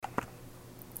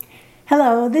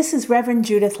Hello, this is Reverend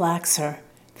Judith Laxer.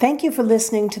 Thank you for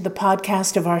listening to the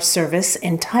podcast of our service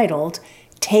entitled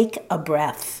Take a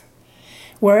Breath.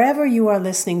 Wherever you are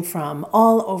listening from,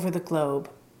 all over the globe,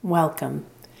 welcome.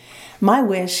 My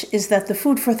wish is that the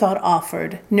food for thought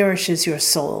offered nourishes your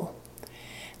soul.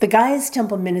 The Gaia's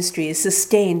Temple Ministry is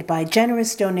sustained by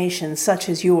generous donations such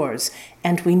as yours,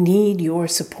 and we need your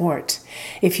support.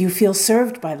 If you feel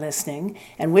served by listening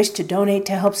and wish to donate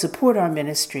to help support our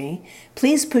ministry,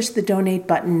 please push the donate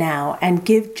button now and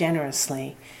give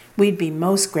generously. We'd be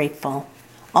most grateful.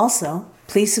 Also,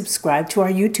 please subscribe to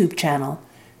our YouTube channel.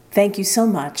 Thank you so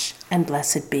much, and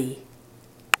blessed be.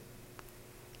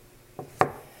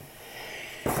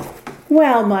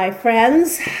 Well, my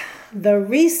friends, the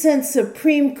recent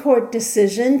Supreme Court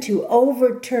decision to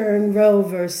overturn Roe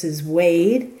v.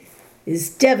 Wade is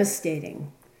devastating.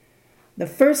 The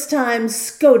first time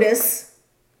SCOTUS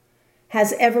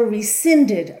has ever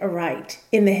rescinded a right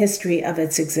in the history of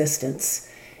its existence.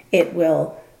 It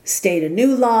will state a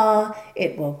new law,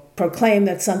 it will proclaim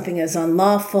that something is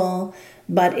unlawful,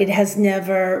 but it has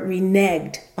never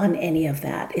reneged on any of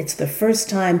that. It's the first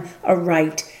time a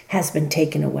right has been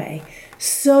taken away.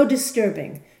 So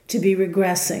disturbing to be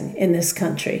regressing in this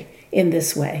country in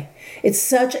this way. It's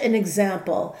such an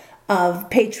example of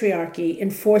patriarchy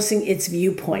enforcing its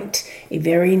viewpoint, a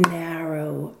very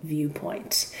narrow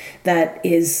viewpoint that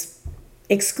is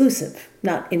exclusive,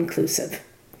 not inclusive.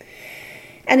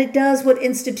 And it does what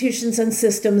institutions and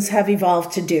systems have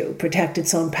evolved to do, protect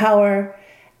its own power,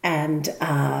 and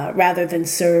rather than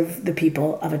serve the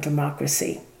people of a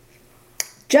democracy.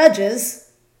 Judges,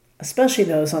 especially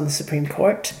those on the Supreme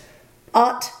Court,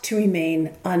 ought to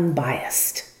remain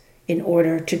unbiased in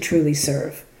order to truly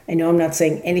serve. I know I'm not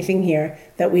saying anything here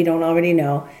that we don't already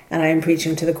know, and I am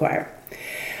preaching to the choir.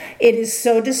 It is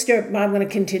so disturbing, I'm going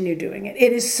to continue doing it.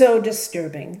 It is so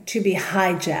disturbing to be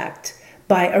hijacked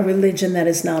by a religion that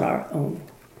is not our own,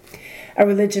 a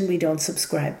religion we don't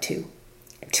subscribe to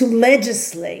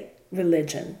legislate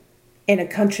religion in a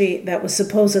country that was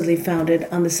supposedly founded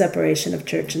on the separation of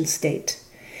church and state.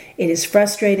 It is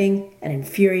frustrating and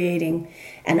infuriating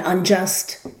and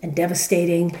unjust and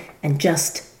devastating and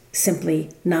just simply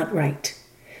not right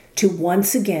to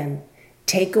once again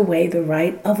take away the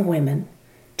right of women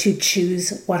to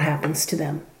choose what happens to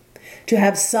them, to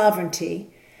have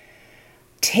sovereignty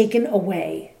taken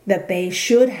away that they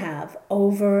should have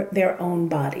over their own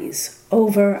bodies,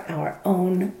 over our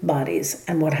own bodies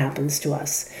and what happens to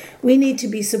us. We need to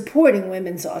be supporting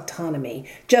women's autonomy,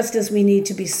 just as we need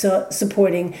to be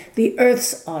supporting the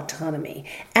Earth's autonomy,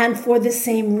 and for the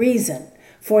same reason,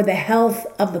 for the health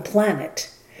of the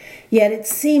planet. Yet it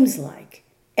seems like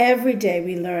every day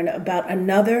we learn about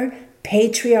another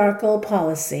patriarchal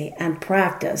policy and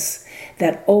practice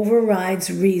that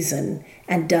overrides reason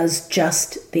and does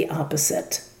just the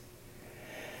opposite.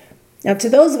 Now, to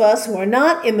those of us who are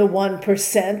not in the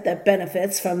 1% that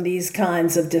benefits from these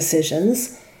kinds of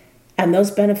decisions, and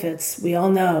those benefits, we all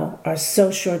know, are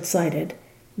so short-sighted.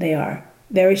 They are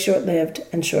very short-lived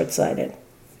and short-sighted.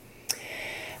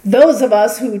 Those of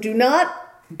us who do not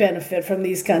benefit from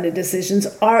these kind of decisions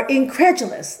are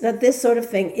incredulous that this sort of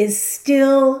thing is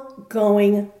still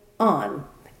going on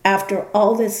after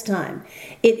all this time.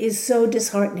 It is so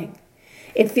disheartening.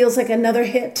 It feels like another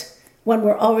hit when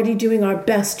we're already doing our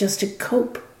best just to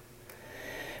cope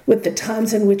with the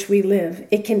times in which we live.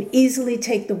 It can easily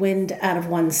take the wind out of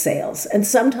one's sails. And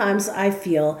sometimes I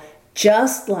feel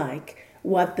just like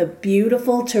what the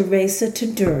beautiful Teresa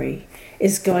Taduri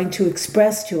is going to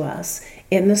express to us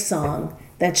in the song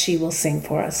that she will sing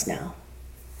for us now.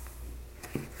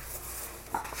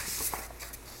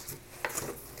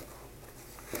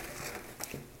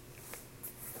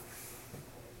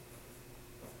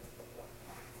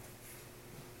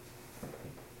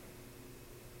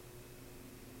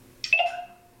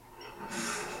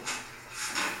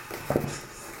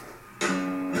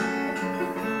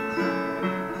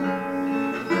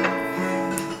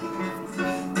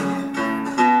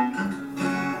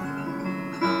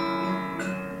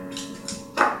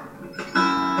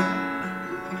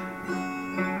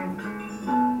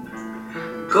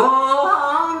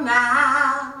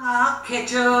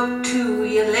 Catch up to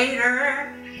you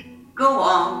later. Go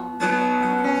on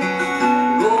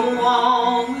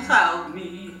without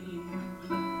me.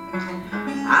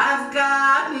 I've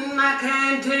got my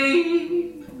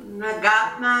canteen, I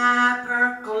got my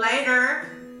percolator.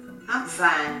 I'm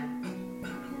fine,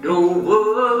 don't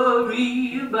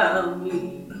worry about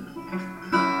me.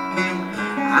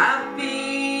 I've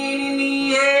been in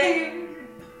the air,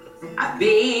 I've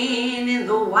been in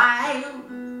the wild,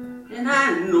 and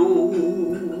I know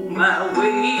my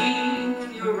way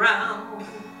around.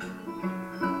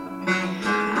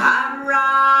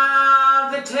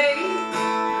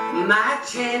 my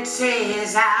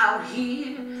chances out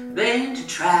here than to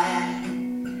try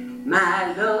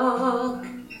my luck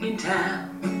in town.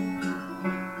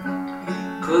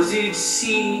 'Cause it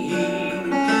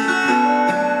seems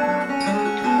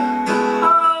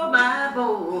all my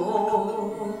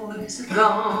boys are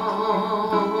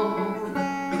gone,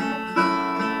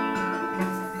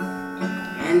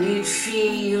 and it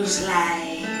feels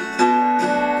like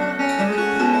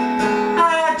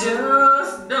I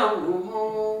just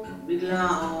don't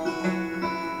belong.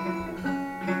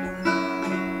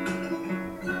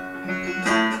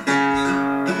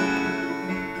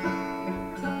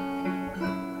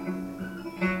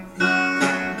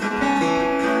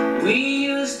 We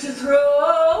used to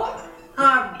throw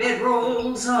our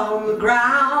bedrolls on the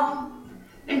ground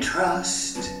and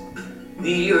trust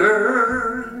the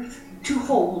earth to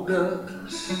hold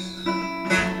us.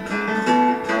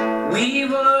 We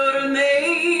were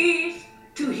amazed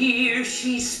to hear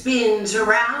she spins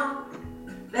around.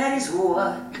 That is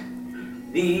what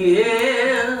the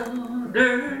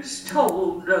elders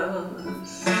told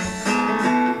us.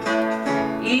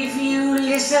 If you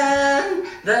listen,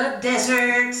 the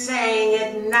desert sang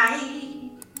at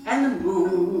night, and the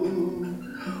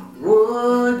moon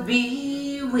would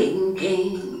be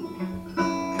winking.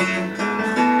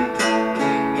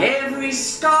 Every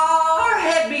star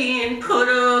had been put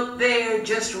up there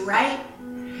just right.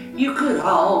 You could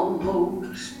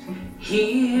almost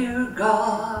hear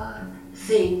God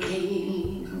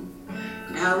thinking.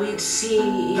 Now it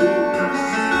seems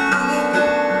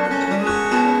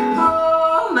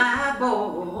all my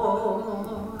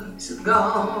boys are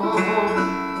gone,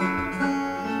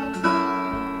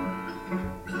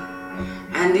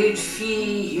 and it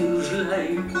feels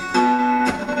like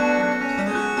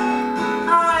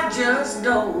I just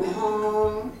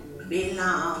don't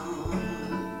belong.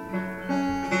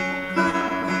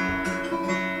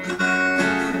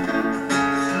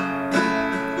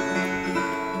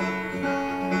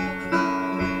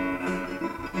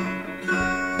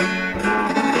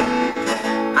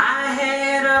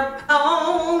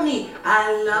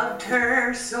 I loved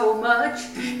her so much,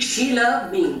 she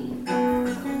loved me.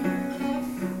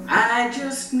 I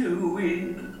just knew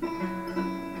it.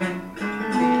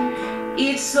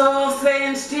 It's all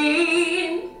fenced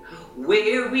in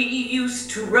where we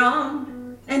used to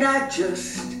run, and I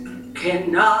just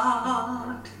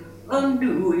cannot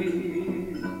undo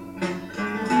it.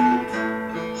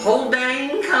 Whole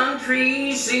dang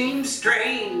country seems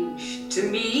strange to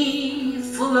me,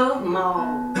 full of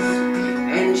malls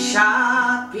and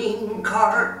shopping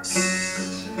carts.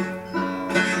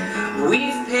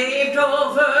 We've paved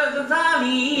over the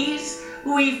valleys,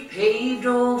 we've paved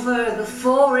over the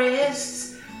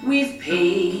forests, we've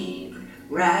paved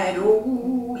right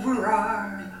over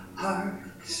our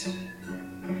hearts.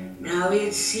 Now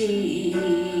it seems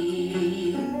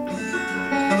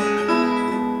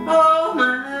all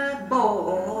my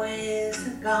boys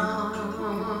are gone,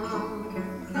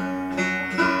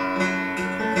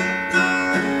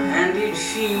 and it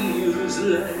feels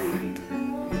like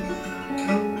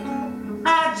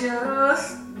I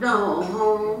just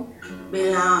don't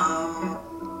belong.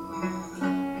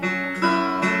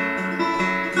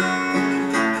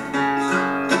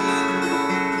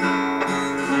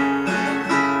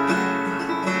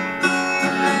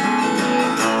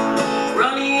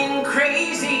 Running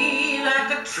crazy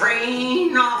like a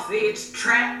train off its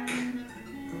track.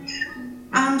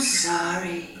 I'm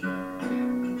sorry,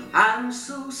 I'm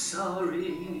so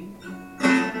sorry.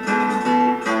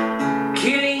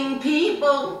 Killing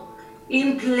people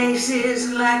in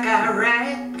places like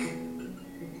Iraq.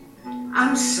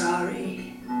 I'm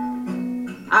sorry,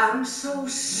 I'm so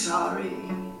sorry.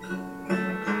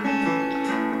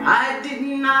 I did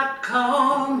not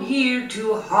come here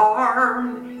to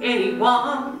harm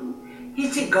anyone.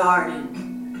 It's a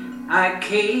garden I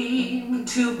came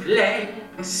to plant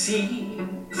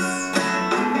seeds.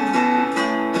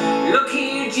 Look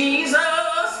here,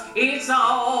 Jesus, it's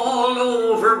all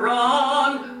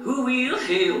overrun. Who will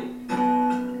help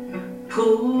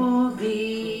pull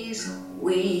these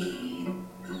weeds?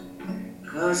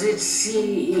 'Cause it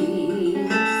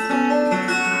seems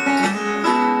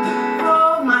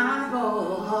all my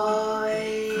boys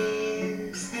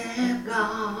have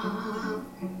gone,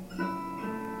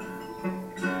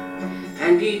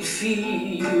 and it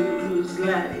feels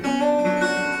like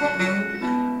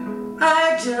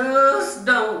I just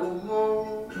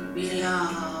don't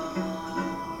belong.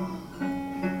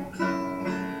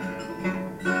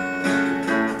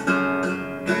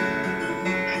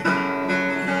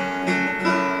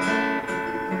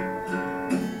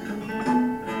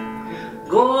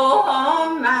 Go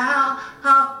on now,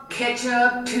 I'll catch catch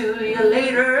up to you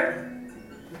later.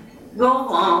 Go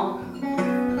on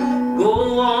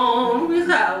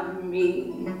without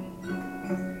me.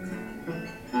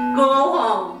 Go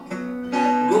on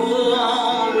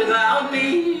without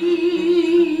me.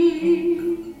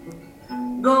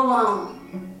 Go on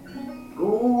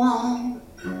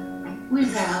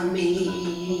without me.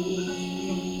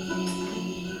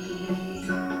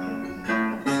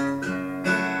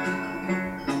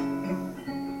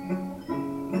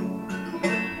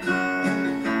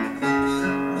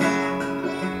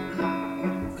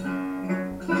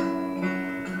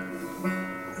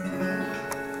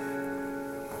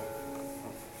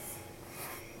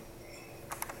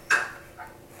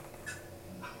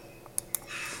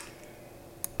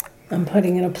 I'm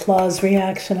putting an applause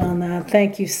reaction on that.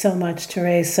 Thank you so much,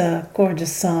 Teresa.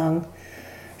 Gorgeous song.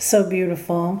 So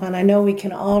beautiful. And I know we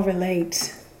can all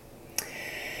relate.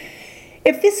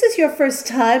 If this is your first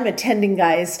time attending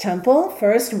Gaia's Temple,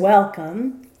 first,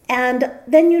 welcome. And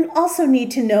then you also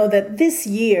need to know that this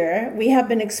year we have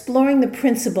been exploring the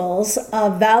principles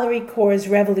of Valerie Kaur's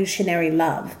Revolutionary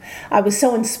Love. I was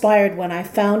so inspired when I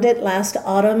found it last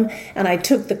autumn and I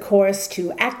took the course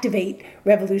to activate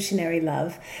Revolutionary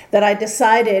Love that I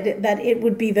decided that it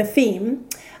would be the theme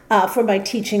for my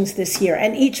teachings this year.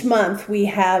 And each month we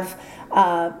have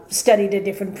studied a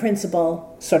different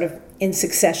principle sort of in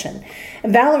succession.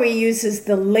 Valerie uses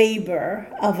the labor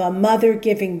of a mother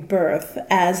giving birth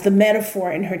as the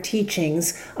metaphor in her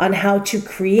teachings on how to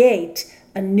create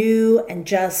a new and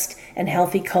just and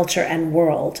healthy culture and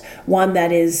world, one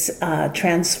that is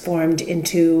transformed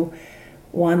into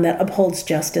one that upholds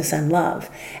justice and love.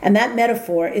 And that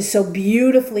metaphor is so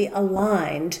beautifully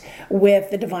aligned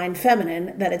with the divine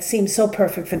feminine that it seems so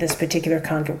perfect for this particular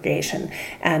congregation.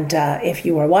 And if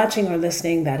you are watching or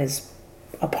listening, that's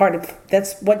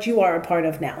what you are a part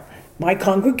of now. My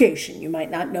congregation. You might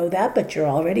not know that, but you're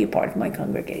already a part of my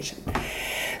congregation.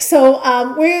 So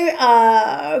we're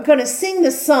going to sing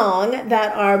the song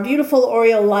that our beautiful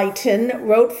Oriel Lighton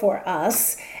wrote for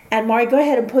us. And Mari, go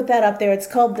ahead and put that up there. It's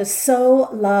called the So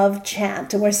Love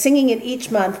Chant. And we're singing it each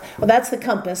month. Well, that's the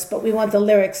compass, but we want the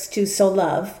lyrics to So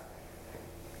Love.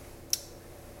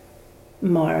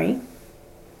 Mari.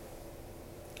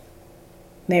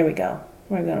 There we go.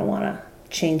 We're going to want to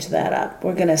change that up.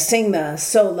 We're going to sing the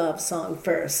So Love song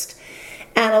first.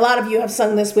 And a lot of you have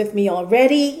sung this with me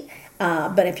already.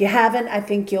 But if you haven't, I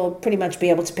think you'll pretty much be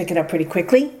able to pick it up pretty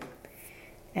quickly.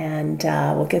 And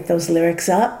we'll get those lyrics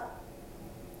up.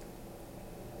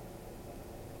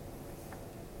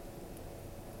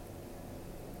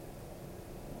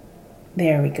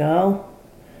 There we go.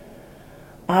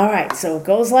 All right, so it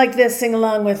goes like this. Sing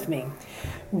along with me.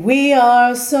 We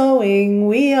are sowing,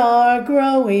 we are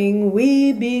growing,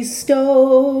 we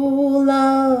bestow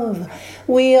love.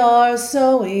 We are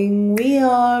sowing, we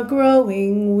are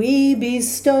growing, we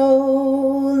bestow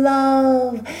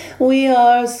love. We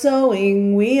are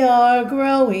sowing, we are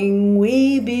growing,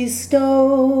 we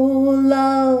bestow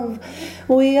love.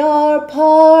 We are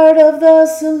part of the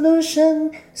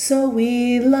solution, so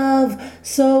we love,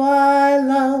 so I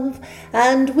love.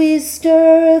 And we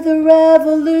stir the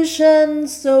revolution,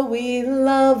 so we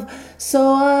love,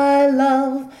 so I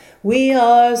love. We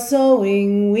are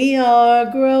sowing, we are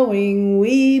growing,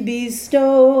 we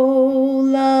bestow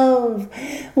love.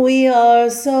 We are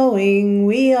sowing,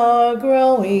 we are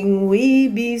growing, we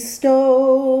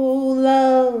bestow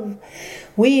love.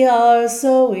 We are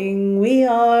sowing, we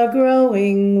are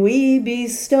growing, we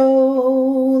bestow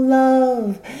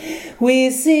love. We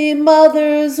see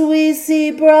mothers, we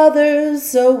see brothers,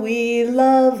 so we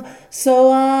love,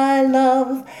 so I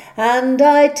love. And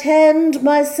I tend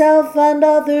myself and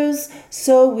others,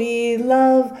 so we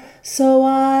love, so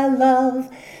I love.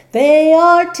 They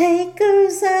are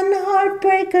takers and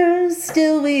heartbreakers,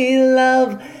 still we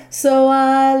love, so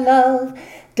I love.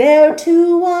 Dare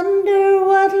to wonder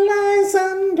what lies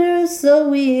under, so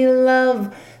we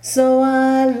love, so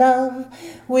I love.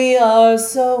 We are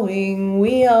sowing,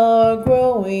 we are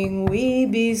growing, we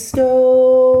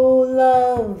bestow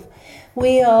love.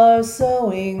 We are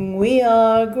sowing, we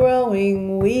are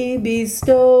growing, we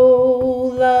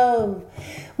bestow love.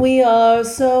 We are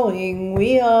sowing,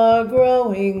 we are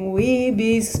growing, we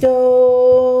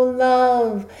bestow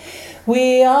love.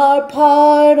 We are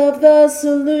part of the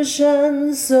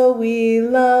solution, so we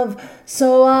love,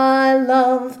 so I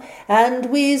love. And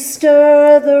we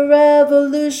stir the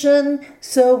revolution,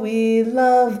 so we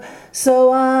love,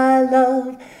 so I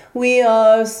love. We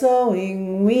are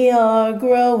sowing, we are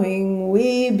growing,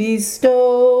 we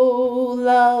bestow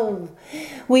love.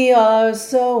 We are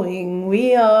sowing,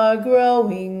 we are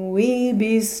growing, we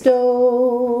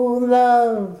bestow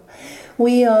love.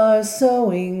 We are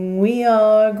sowing, we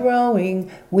are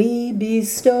growing, we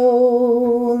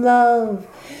bestow love.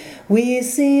 We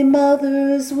see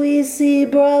mothers, we see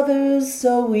brothers,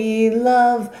 so we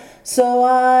love, so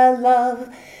I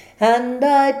love. And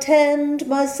I tend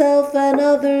myself and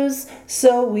others,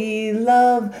 so we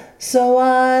love, so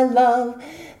I love.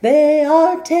 They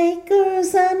are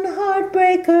takers and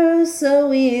heartbreakers, so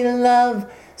we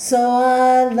love, so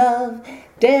I love.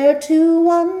 Dare to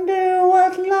wonder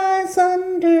what lies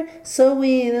under, so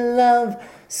we love,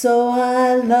 so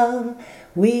I love.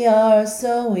 We are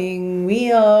sowing,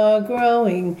 we are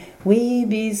growing, we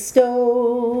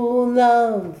bestow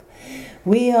love.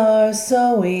 We are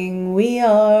sowing, we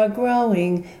are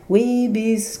growing, we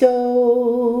bestow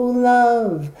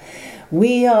love.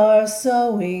 We are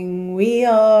sowing, we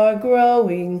are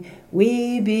growing,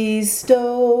 we bestow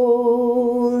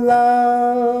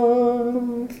love.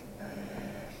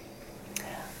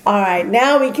 All right,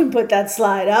 now we can put that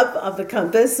slide up of the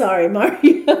compass. Sorry,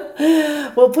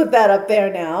 Maria. We'll put that up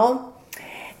there now.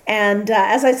 And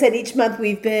as I said, each month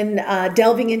we've been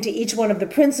delving into each one of the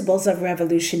principles of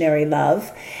revolutionary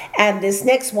love. And this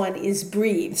next one is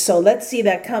breathe. So let's see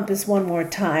that compass one more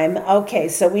time. Okay,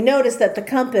 so we notice that the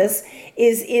compass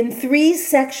is in 3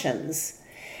 sections.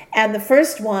 And the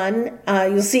first one,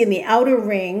 you'll see in the outer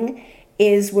ring,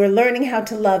 is we're learning how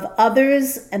to love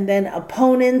others, and then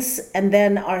opponents, and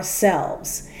then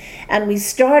ourselves. And we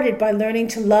started by learning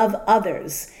to love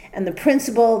others. And the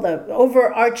principle, the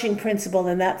overarching principle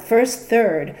in that first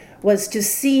third was to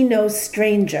see no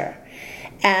stranger.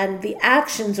 And the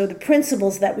actions or the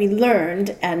principles that we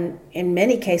learned, and in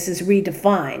many cases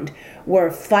redefined,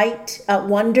 were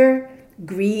wonder,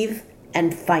 grieve,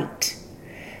 and fight.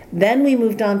 Then we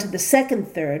moved on to the second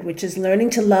third, which is learning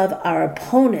to love our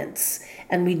opponents.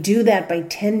 And we do that by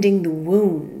tending the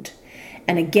wound.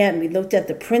 And again, we looked at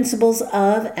the principles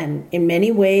of, and in many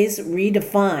ways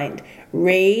redefined,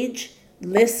 rage,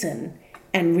 listen,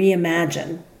 and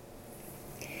reimagine.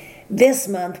 This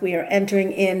month, we are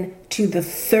entering into the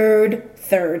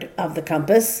third of the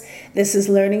compass. This is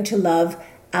learning to love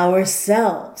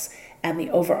ourselves. And the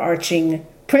overarching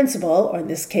principle, or in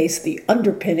this case, the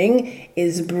underpinning,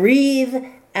 is breathe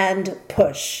and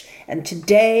push. And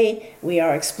today, we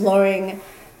are exploring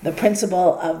the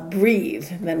principle of breathe.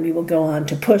 Then we will go on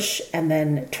to push and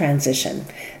then transition.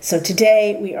 So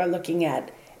today, we are looking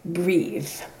at breathe.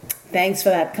 Thanks for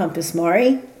that compass,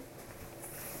 Maury.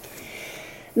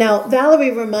 Now,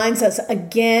 Valerie reminds us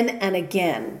again and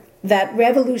again that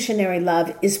revolutionary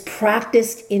love is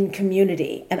practiced in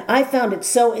community. And I found it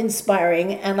so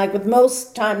inspiring. And like with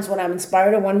most times when I'm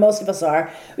inspired, or when most of us are,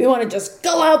 we want to just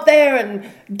go out there and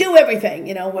do everything,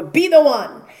 be the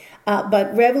one.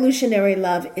 But revolutionary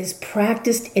love is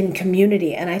practiced in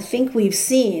community. And I think we've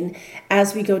seen,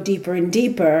 as we go deeper and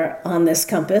deeper on this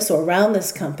compass or around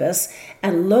this compass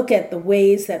and look at the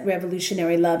ways that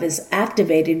revolutionary love is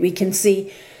activated, we can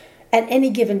see at any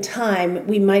given time,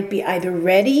 we might be either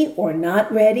ready or not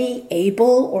ready,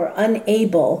 able or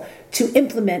unable to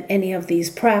implement any of these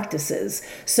practices.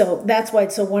 So that's why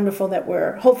it's so wonderful that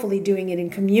we're hopefully doing it in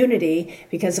community,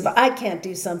 because if I can't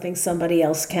do something, somebody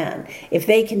else can. If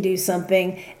they can do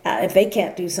something, if they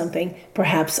can't do something,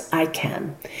 perhaps I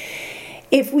can.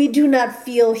 If we do not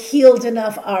feel healed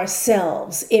enough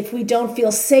ourselves, if we don't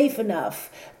feel safe enough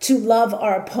to love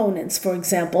our opponents, for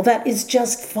example, that is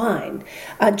just fine.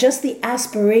 Just the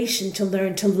aspiration to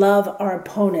learn to love our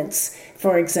opponents,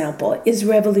 for example, is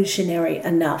revolutionary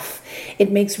enough.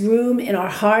 It makes room in our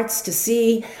hearts to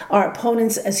see our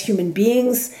opponents as human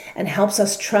beings and helps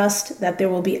us trust that there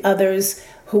will be others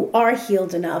who are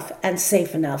healed enough and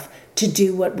safe enough to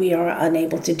do what we are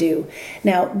unable to do.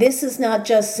 Now, this is not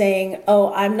just saying,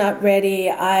 oh, I'm not ready,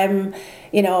 I'm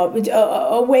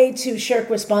a way to shirk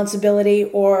responsibility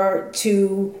or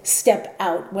to step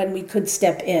out when we could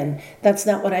step in. That's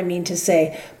not what I mean to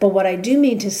say. But what I do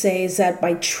mean to say is that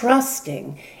by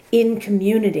trusting in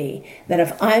community, that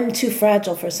if I'm too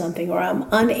fragile for something or I'm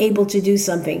unable to do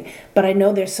something, but I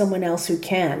know there's someone else who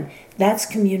can, that's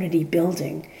community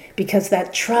building, because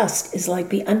that trust is like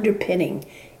the underpinning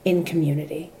in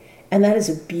community. And that is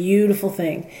a beautiful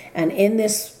thing. And in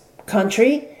this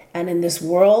country, and in this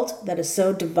world that is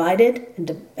so divided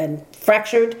and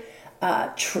fractured,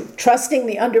 trusting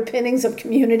the underpinnings of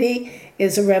community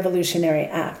is a revolutionary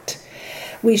act.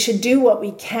 We should do what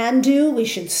we can do. We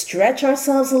should stretch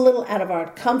ourselves a little out of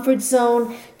our comfort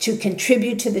zone to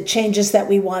contribute to the changes that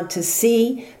we want to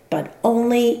see, but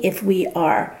only if we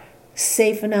are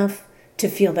safe enough to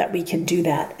feel that we can do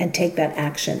that and take that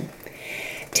action.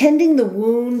 Tending the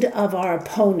wound of our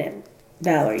opponent,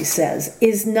 Valerie says,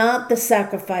 is not the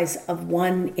sacrifice of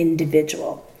one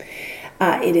individual.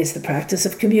 It is the practice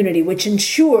of community, which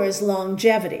ensures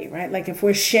longevity, right? Like if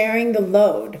we're sharing the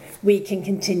load, we can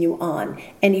continue on.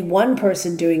 Any one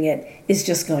person doing it is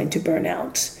just going to burn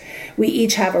out. We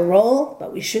each have a role,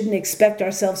 but we shouldn't expect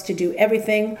ourselves to do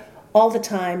everything all the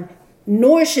time,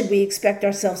 nor should we expect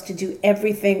ourselves to do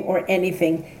everything or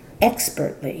anything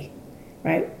expertly,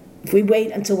 right? If we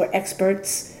wait until we're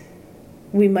experts,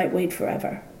 we might wait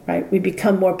forever, right? We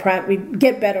become we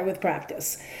get better with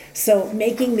practice. So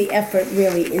making the effort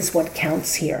really is what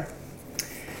counts here.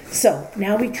 So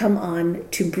now we come on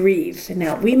to breathe.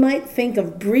 Now we might think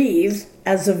of breathe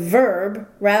as a verb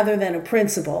rather than a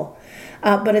principle,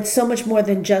 but it's so much more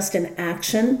than just an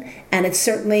action, and it's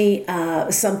certainly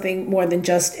something more than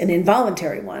just an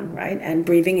involuntary one, right? And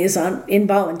breathing is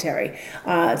involuntary.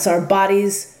 It's our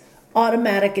body's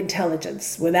automatic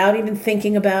intelligence. Without even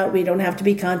thinking about, we don't have to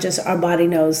be conscious, our body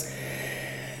knows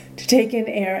to take in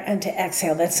air and to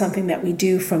exhale. That's something that we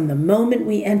do from the moment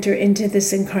we enter into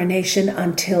this incarnation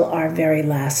until our very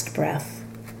last breath.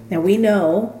 Now we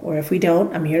know, or if we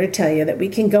don't, I'm here to tell you that we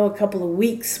can go a couple of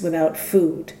weeks without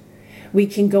food. We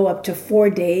can go up to 4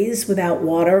 days without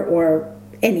water or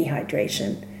any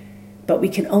hydration, but we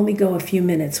can only go a few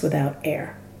minutes without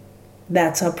air.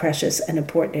 That's how precious and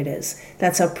important it is.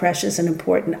 That's how precious and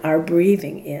important our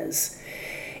breathing is.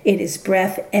 It is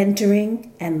breath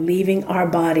entering and leaving our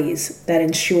bodies that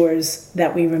ensures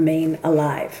that we remain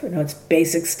alive. I know it's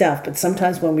basic stuff, but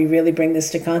sometimes when we really bring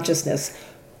this to consciousness,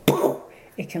 boom,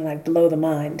 it can like blow the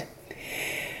mind.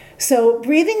 So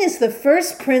breathing is the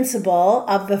first principle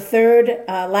of the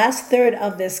last third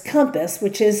of this compass,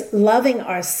 which is loving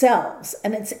ourselves.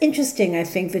 And it's interesting, I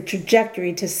think, the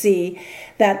trajectory to see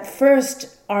that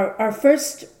first, our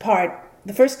first part,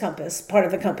 the first compass, part of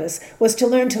the compass, was to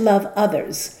learn to love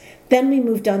others. Then we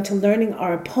moved on to learning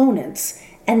our opponents.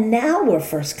 And now we're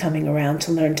first coming around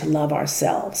to learn to love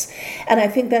ourselves. And I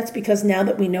think that's because now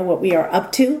that we know what we are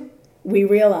up to, we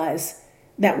realize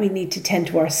that we need to tend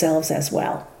to ourselves as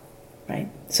well. Right?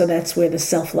 So that's where the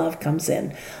self-love comes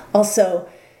in. Also,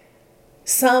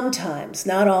 sometimes,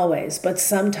 not always, but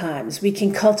sometimes we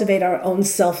can cultivate our own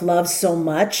self-love so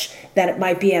much that it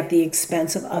might be at the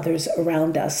expense of others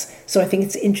around us. So I think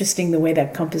it's interesting the way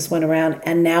that compass went around,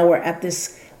 and now we're at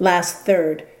this last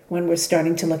third when we're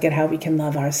starting to look at how we can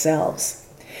love ourselves.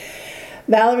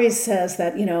 Valerie says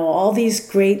that, all these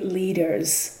great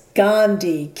leaders,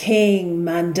 Gandhi, King,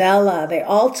 Mandela, they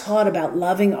all taught about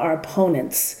loving our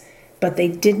opponents, but they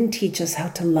didn't teach us how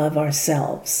to love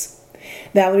ourselves.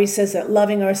 Valerie says that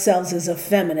loving ourselves is a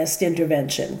feminist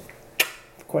intervention.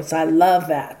 Of course, I love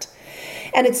that.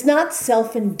 And it's not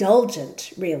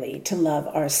self-indulgent, really, to love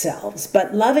ourselves.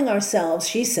 But loving ourselves,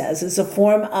 she says, is a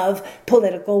form of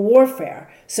political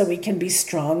warfare, so we can be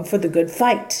strong for the good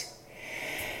fight.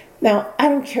 Now, I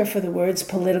don't care for the words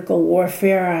political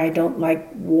warfare. I don't like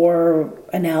war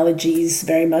analogies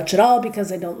very much at all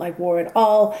because I don't like war at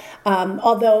all.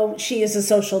 Although she is a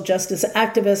social justice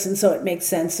activist, and so it makes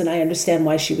sense, and I understand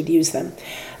why she would use them.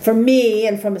 For me,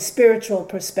 and from a spiritual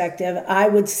perspective, I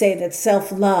would say that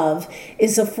self-love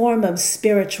is a form of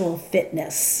spiritual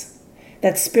fitness.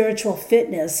 That spiritual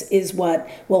fitness is what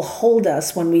will hold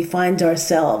us when we find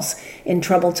ourselves in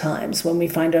troubled times, when we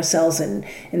find ourselves in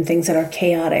things that are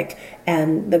chaotic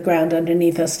and the ground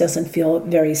underneath us doesn't feel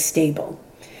very stable.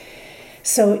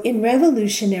 So in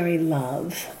revolutionary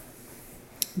love,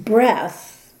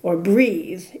 breath or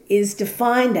breathe is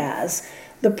defined as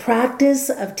the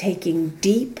practice of taking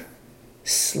deep,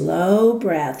 slow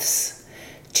breaths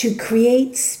to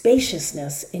create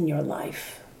spaciousness in your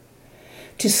life.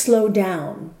 To slow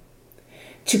down,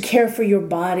 to care for your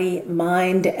body,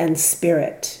 mind, and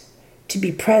spirit, to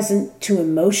be present to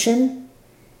emotion,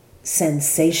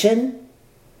 sensation,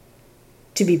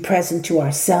 to be present to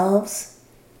ourselves,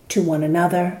 to one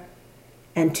another,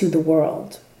 and to the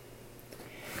world.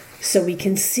 So we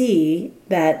can see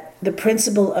that the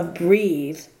principle of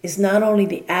breathe is not only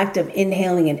the act of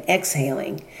inhaling and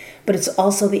exhaling, but it's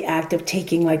also the act of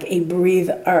taking like a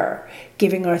breather,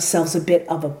 giving ourselves a bit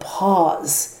of a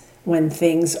pause when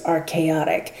things are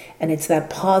chaotic. And it's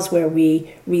that pause where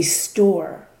we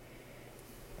restore.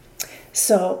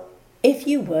 So if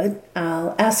you would,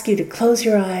 I'll ask you to close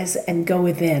your eyes and go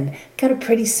within. Got a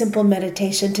pretty simple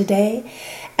meditation today.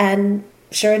 And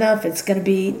sure enough, it's going to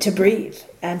be to breathe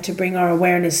and to bring our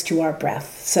awareness to our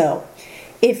breath. So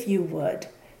if you would,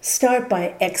 start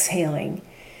by exhaling.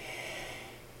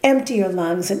 Empty your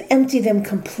lungs and empty them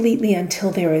completely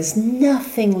until there is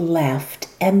nothing left.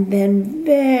 And then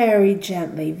very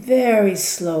gently, very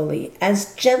slowly,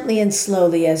 as gently and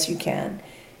slowly as you can,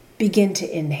 begin to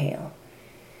inhale.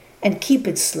 And keep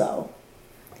it slow.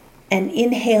 and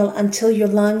inhale until your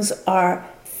lungs are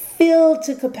filled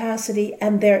to capacity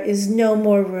and there is no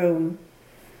more room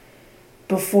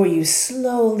before you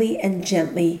slowly and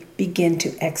gently begin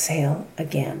to exhale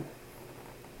again.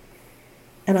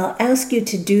 And I'll ask you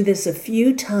to do this a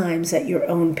few times at your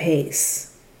own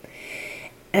pace.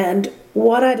 And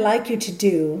what I'd like you to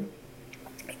do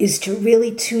is to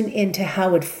really tune into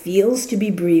how it feels to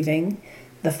be breathing,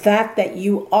 the fact that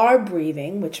you are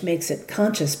breathing, which makes it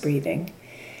conscious breathing,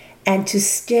 and to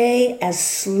stay as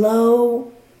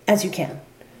slow as you can,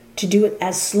 to do it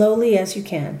as slowly as you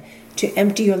can, to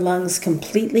empty your lungs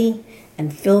completely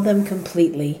and fill them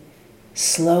completely,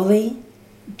 slowly,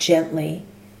 gently,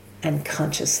 and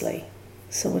consciously.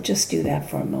 So we'll just do that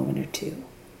for a moment or two.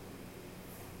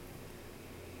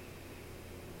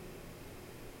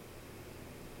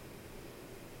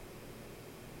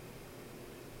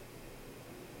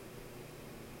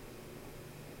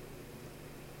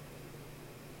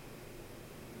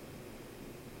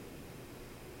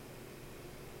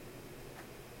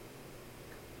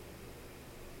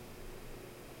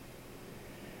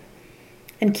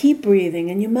 And keep breathing.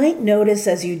 And you might notice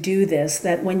as you do this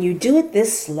that when you do it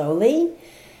this slowly,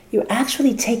 you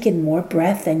actually take in more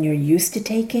breath than you're used to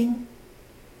taking.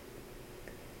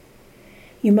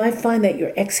 You might find that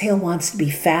your exhale wants to be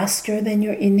faster than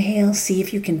your inhale. See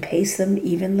if you can pace them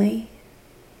evenly.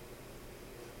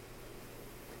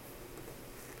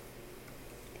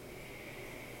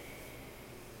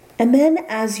 And then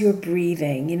as you're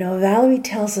breathing, Valerie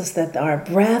tells us that our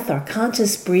breath, our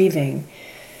conscious breathing,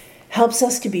 helps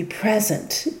us to be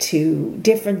present to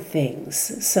different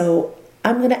things. So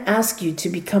I'm going to ask you to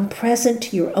become present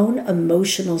to your own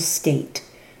emotional state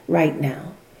right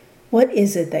now. What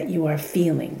is it that you are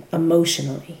feeling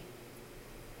emotionally?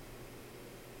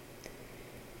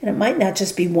 And it might not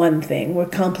just be one thing. We're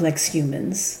complex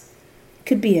humans. It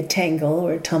could be a tangle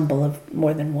or a tumble of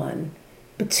more than one.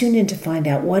 But tune in to find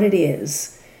out what it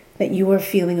is that you are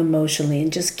feeling emotionally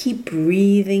and just keep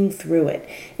breathing through it.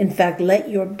 In fact, let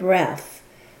your breath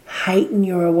heighten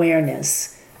your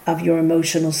awareness of your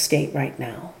emotional state right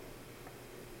now.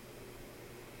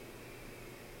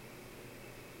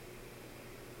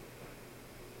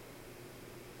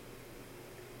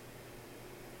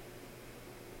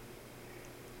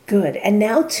 Good. And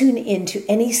now tune into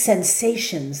any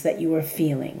sensations that you are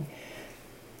feeling.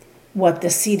 What the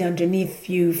seat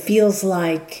underneath you feels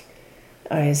like.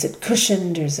 Is it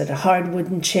cushioned, or is it a hard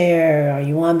wooden chair? Are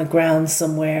you on the ground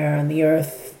somewhere on the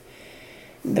earth?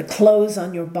 The clothes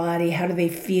on your body, how do they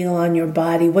feel on your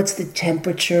body? What's the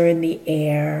temperature in the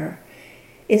air?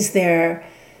 Is there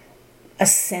a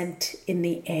scent in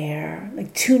the air?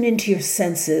 Like, tune into your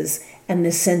senses and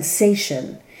the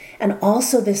sensation, and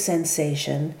also the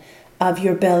sensation of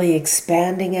your belly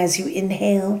expanding as you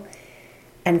inhale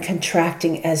and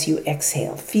contracting as you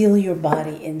exhale. Feel your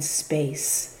body in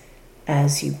space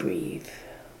as you breathe.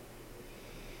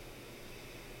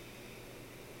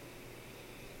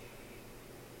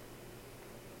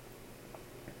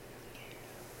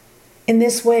 In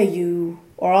this way, you,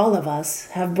 or all of us,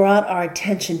 have brought our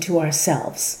attention to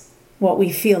ourselves, what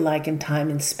we feel like in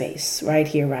time and space, right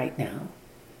here, right now.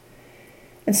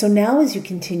 And so now as you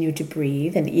continue to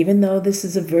breathe, and even though this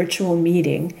is a virtual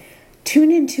meeting,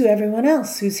 tune into everyone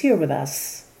else who's here with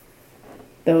us.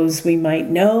 Those we might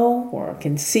know or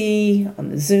can see on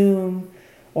the Zoom,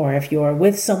 or if you're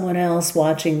with someone else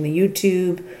watching the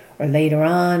YouTube, or later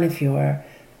on if you're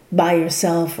by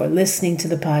yourself or listening to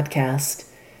the podcast,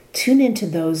 tune into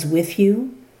those with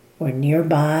you or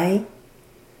nearby,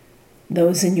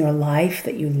 those in your life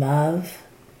that you love.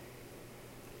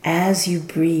 As you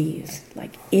breathe,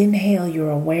 like inhale your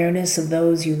awareness of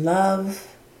those you love.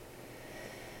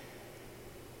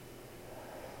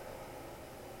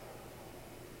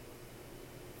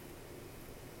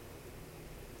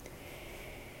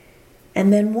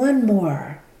 And then one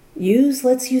more.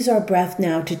 Let's use our breath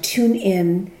now to tune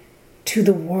in to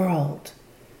the world,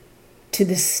 to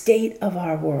the state of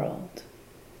our world.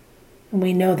 And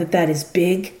we know that that is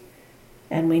big,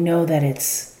 and we know that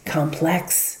it's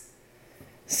complex.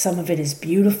 Some of it is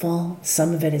beautiful,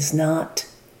 some of it is not.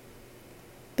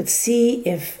 But see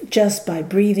if just by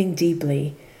breathing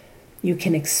deeply, you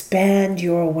can expand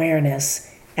your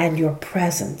awareness and your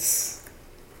presence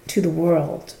to the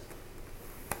world.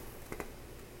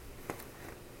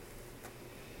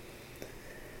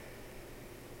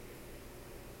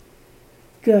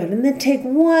 Good, and then take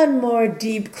one more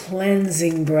deep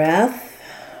cleansing breath.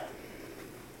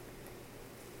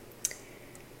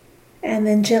 And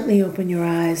then gently open your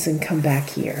eyes and come back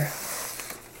here.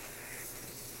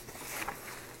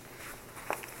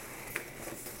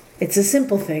 It's a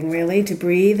simple thing, really, to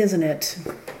breathe, isn't it?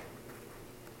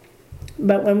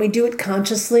 But when we do it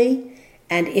consciously,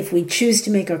 and if we choose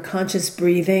to make our conscious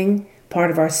breathing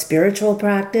part of our spiritual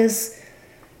practice,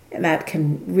 that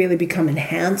can really become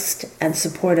enhanced and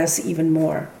support us even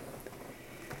more.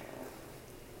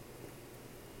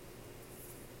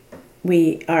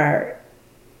 We're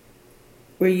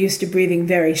used to breathing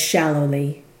very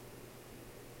shallowly.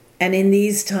 And in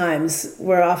these times,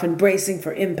 we're often bracing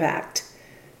for impact.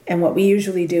 And what we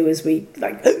usually do is we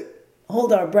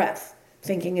hold our breath,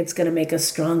 thinking it's going to make us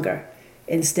stronger,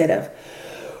 instead of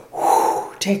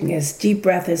taking as deep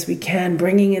breath as we can,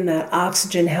 bringing in that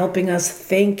oxygen, helping us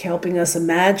think, helping us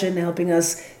imagine, helping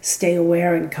us stay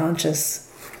aware and conscious.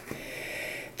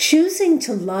 Choosing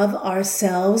to love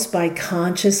ourselves by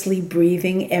consciously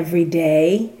breathing every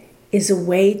day is a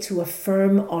way to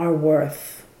affirm our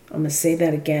worth. I'm going to say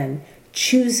that again.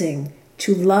 Choosing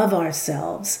to love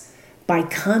ourselves by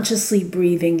consciously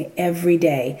breathing every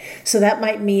day. So that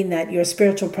might mean that your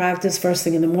spiritual practice first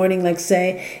thing in the morning, let's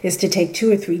say, is to take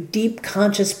 2 or 3 deep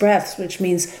conscious breaths, which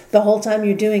means the whole time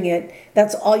you're doing it,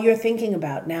 that's all you're thinking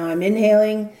about. Now I'm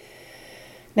inhaling,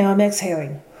 now I'm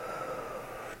exhaling.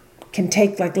 Can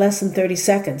take less than 30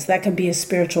 seconds. That can be a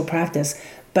spiritual practice.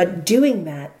 But doing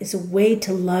that is a way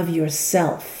to love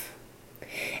yourself.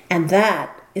 And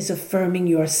that is affirming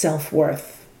your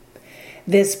self-worth.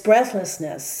 This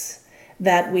breathlessness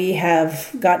that we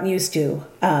have gotten used to,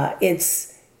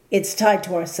 it's tied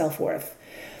to our self-worth.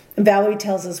 And Valerie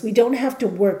tells us we don't have to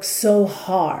work so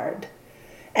hard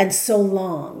and so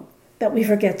long that we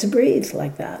forget to breathe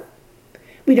like that.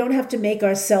 We don't have to make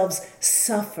ourselves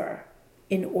suffer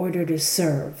in order to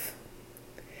serve.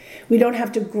 We don't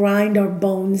have to grind our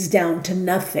bones down to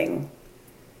nothing.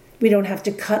 We don't have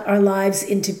to cut our lives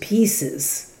into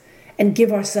pieces and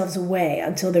give ourselves away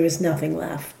until there is nothing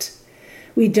left.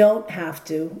 We don't have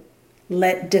to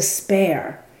let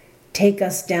despair take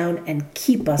us down and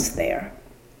keep us there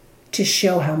to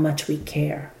show how much we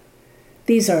care.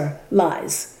 These are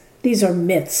lies. These are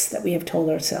myths that we have told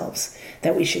ourselves,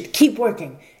 that we should keep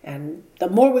working, and the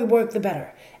more we work, the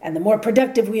better, and the more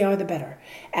productive we are, the better.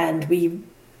 And we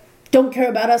don't care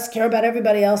about us, care about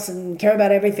everybody else, and care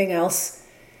about everything else.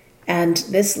 And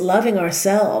this loving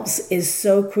ourselves is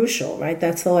so crucial, right?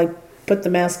 That's the put the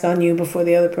mask on you before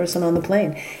the other person on the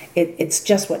plane. It's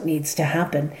just what needs to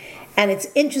happen. And it's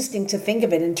interesting to think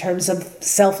of it in terms of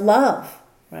self-love,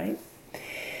 right?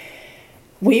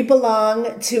 We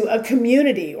belong to a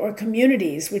community or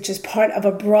communities, which is part of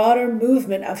a broader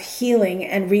movement of healing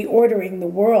and reordering the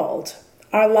world.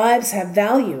 Our lives have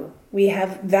value. We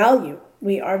have value.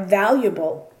 We are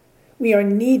valuable. We are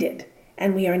needed,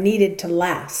 and we are needed to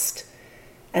last.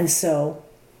 And so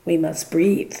we must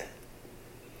breathe.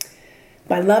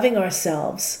 By loving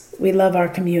ourselves, we love our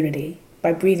community.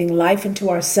 By breathing life into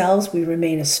ourselves, we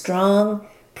remain a strong,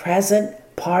 present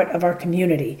part of our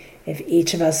community. If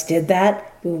each of us did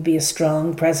that, we will be a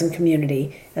strong, present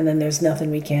community, and then there's nothing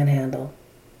we can't handle.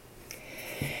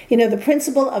 You know, the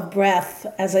principle of breath,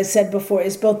 as I said before,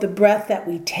 is both the breath that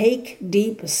we take,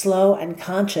 deep, slow, and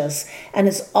conscious, and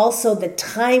it's also the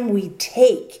time we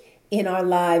take in our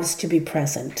lives to be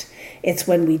present. It's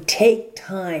when we take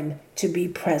time to be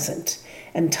present.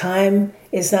 And time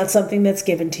is not something that's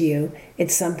given to you.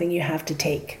 It's something you have to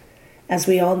take. As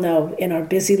we all know, in our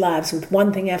busy lives, with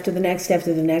one thing after the next,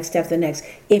 after the next, after the next,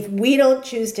 if we don't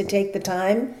choose to take the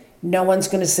time, no one's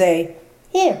going to say,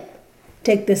 here,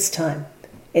 take this time.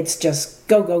 It's just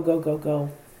go, go, go, go,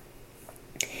 go.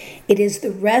 It is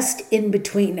the rest in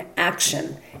between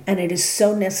action, and it is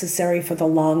so necessary for the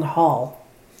long haul.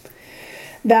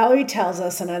 Valerie tells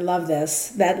us, and I love this,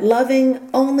 that loving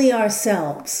only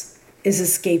ourselves is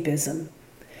escapism.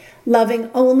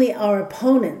 Loving only our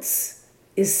opponents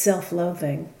is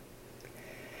self-loathing.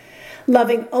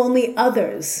 Loving only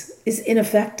others is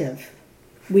ineffective.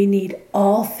 We need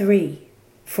all three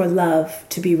for love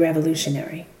to be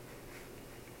revolutionary.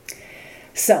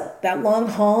 So, that long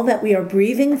haul that we are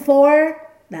breathing for,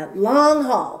 that long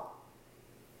haul,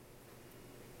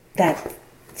 that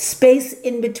space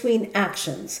in between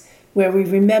actions where we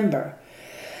remember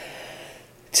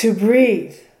to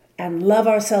breathe and love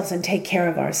ourselves and take care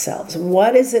of ourselves.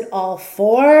 What is it all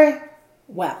for?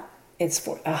 Well, it's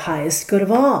for the highest good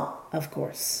of all, of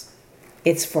course.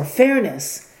 It's for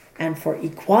fairness and for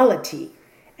equality.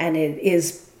 And it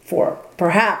is for,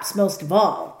 perhaps most of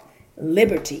all,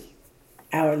 liberty.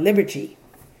 Our liberty.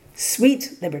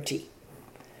 Sweet liberty.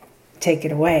 Take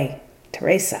it away,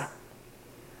 Teresa.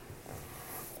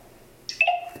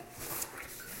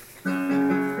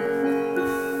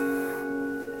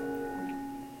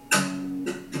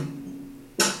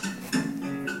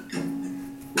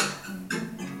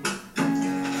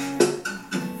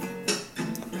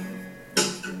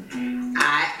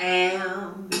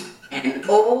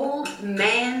 old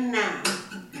man now.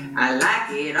 I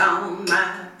like it on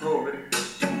my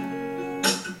porch.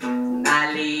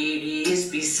 My lady is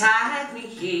beside me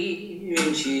here,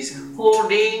 and she's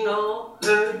holding up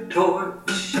her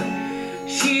torch.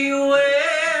 She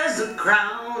wears a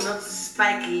crown of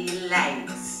spiky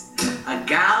lights, a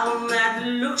gown that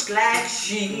looks like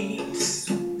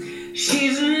sheets.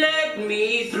 She's led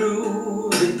me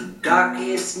through the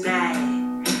darkest night.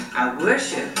 I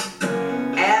worship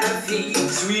at her feet,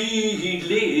 sweet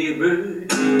liberty,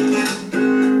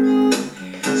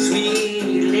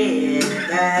 sweet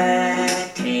liberty,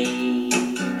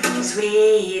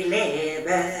 sweet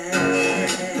liberty.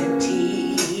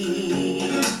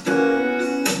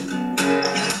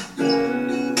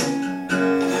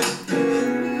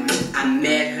 I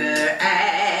met her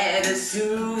at a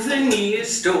souvenir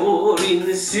store in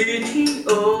the city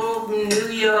of New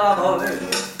York.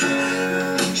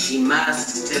 She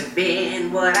must have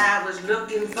been what I was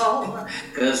looking for,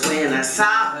 'cause when I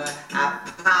saw her, I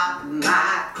popped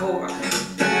my cork.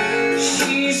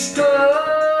 She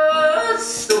stood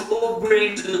so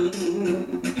brazen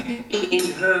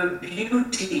in her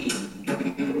beauty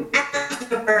and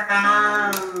her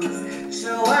arms,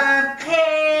 so I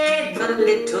paid the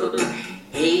little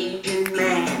Asian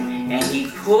man, and he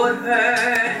put her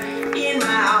in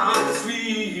my arms.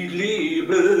 Sweet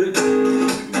liberty,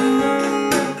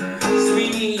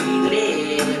 sweet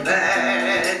liberty,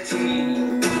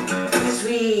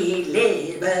 sweet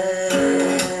liberty.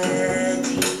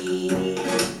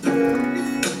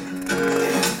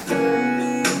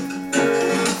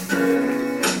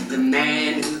 The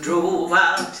man who drove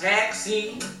our taxi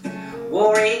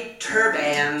wore a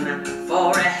turban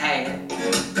for a hat.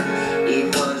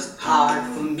 It was hard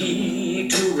for me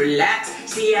to relax.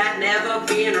 See, I'd never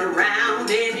been around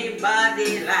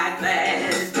anybody like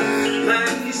that. But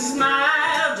he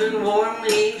smiled and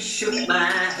warmly shook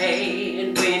my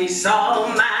hand when he saw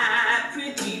my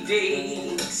pretty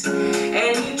face.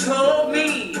 And he told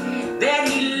me that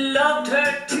he loved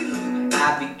her too. I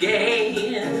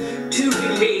began to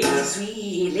relate.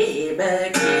 Sweet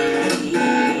liberty,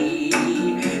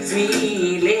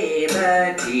 sweet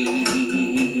liberty,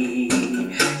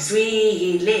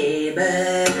 sweet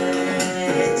liberty.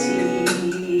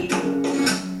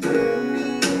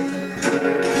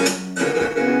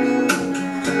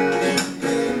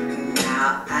 Now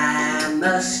I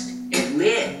must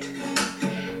admit,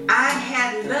 I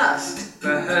had lust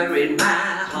for her in my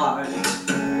heart,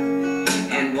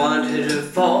 and wanted her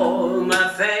for my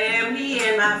family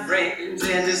and my friends,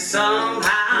 and to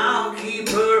somehow keep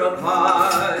her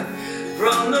apart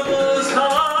from those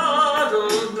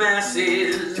huddled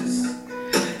masses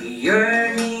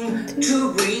yearning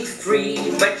to breathe free.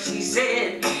 But she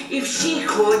said if she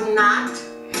could not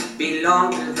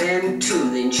belong to them too,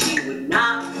 then she would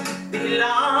not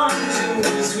belong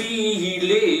to sweet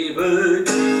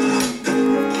liberty,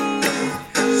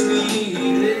 sweet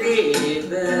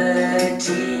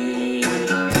liberty,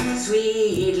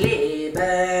 sweet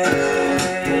liberty.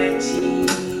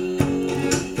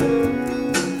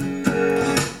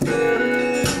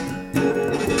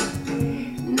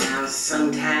 Now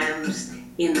sometimes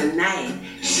in the night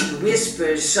she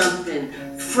whispers something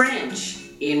French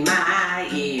in my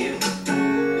ear.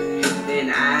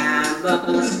 Then I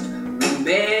must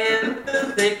remember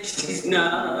that she's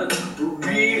not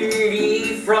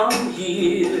really from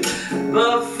here,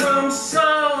 but from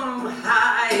some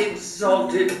high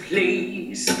exalted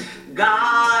place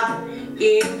God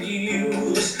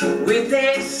imbues with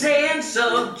a sense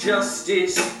of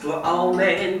justice for all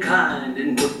mankind.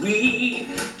 And but we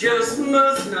just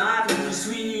must not lose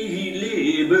sweet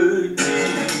liberty,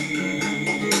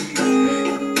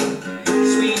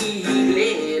 sweet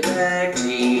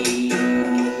liberty,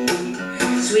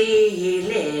 sweet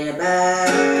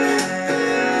liberty.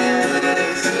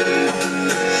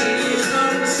 She's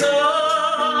from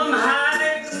some high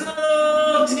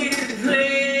exalted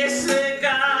place that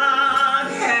God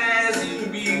has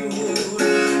imbued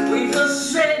with a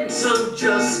sense of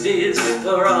justice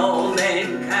for all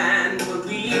mankind. But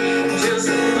we just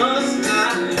must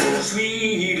not lose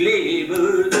sweet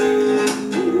liberty,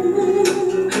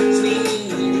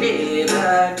 sweet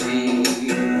liberty,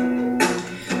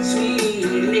 sweet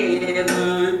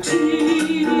liberty.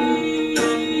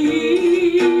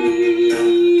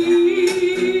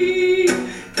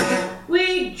 We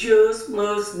just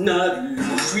must not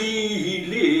lose sweet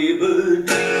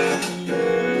liberty.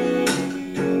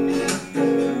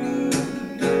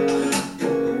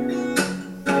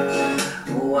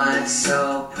 What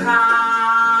so proudly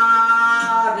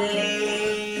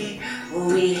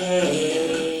we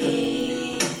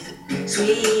have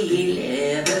sweet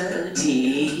liberty.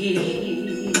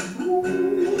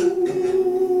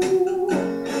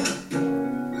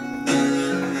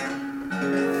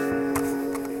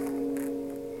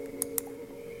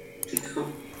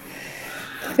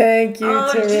 Thank you,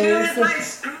 Oh, Judith,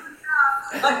 Teresa.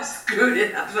 I screwed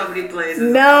it up so many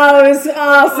places. No, it was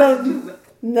awesome.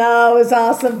 No, it was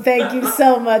awesome. Thank you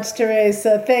so much,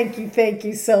 Teresa. Thank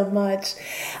you so much.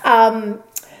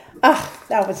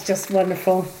 That was just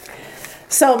wonderful.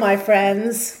 So, my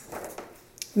friends,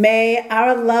 may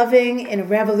our loving in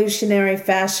revolutionary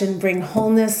fashion bring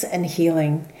wholeness and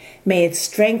healing. May it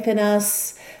strengthen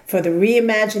us for the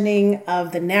reimagining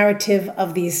of the narrative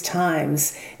of these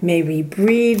times. May we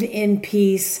breathe in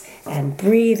peace and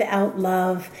breathe out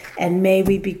love, and may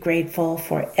we be grateful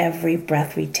for every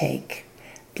breath we take.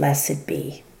 Blessed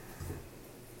be.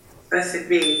 Blessed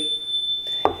be.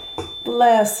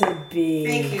 Blessed be.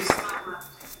 Thank you so much.